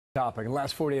Topic. In the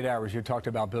last 48 hours, you talked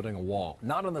about building a wall,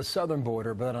 not on the southern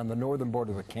border, but on the northern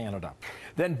border with Canada.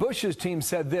 Then Bush's team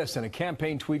said this in a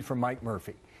campaign tweet from Mike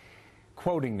Murphy,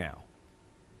 quoting now,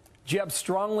 Jeb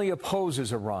strongly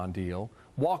opposes Iran deal.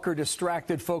 Walker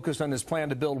distracted, focused on his plan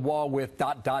to build wall with ...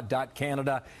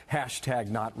 Canada,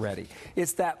 #not ready.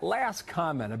 It's that last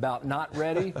comment about not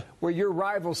ready where your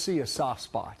rivals see a soft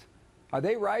spot. Are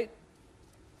they right?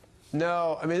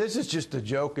 No, I mean, this is just a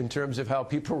joke in terms of how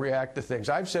people react to things.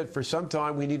 I've said for some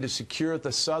time we need to secure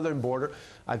the southern border.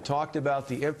 I've talked about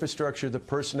the infrastructure, the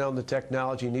personnel, and the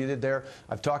technology needed there.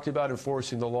 I've talked about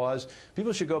enforcing the laws.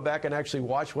 People should go back and actually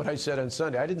watch what I said on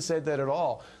Sunday. I didn't say that at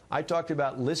all. I talked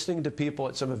about listening to people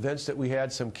at some events that we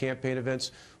had, some campaign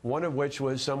events, one of which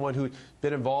was someone who'd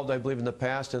been involved, I believe, in the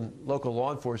past in local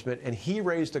law enforcement, and he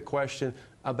raised a question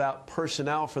about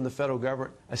personnel from the federal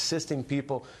government assisting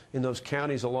people in those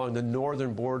counties along the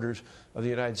northern borders of the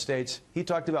United States. He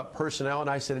talked about personnel, and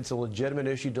I said it's a legitimate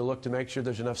issue to look to make sure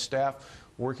there's enough staff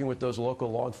working with those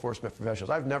local law enforcement professionals.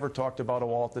 I've never talked about a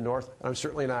wall at the north, and I'm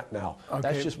certainly not now. Okay.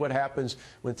 That's just what happens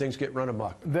when things get run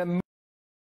amok.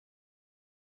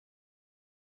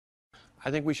 I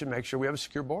think we should make sure we have a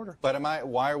secure border. But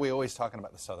why are we always talking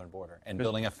about the southern border and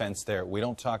building a fence there? We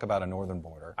don't talk about a northern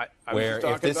border.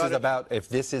 If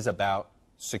this is about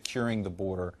securing the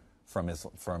border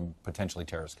from potentially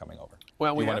terrorists coming over.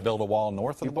 Well, we want to build a wall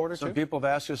north of the border, Some people have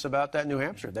asked us about that in New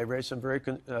Hampshire. They raised some very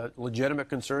legitimate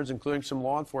concerns, including some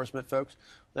law enforcement folks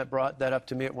that brought that up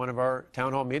to me at one of our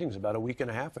town hall meetings about a week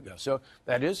and a half ago. So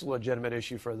that is a legitimate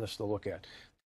issue for us to look at.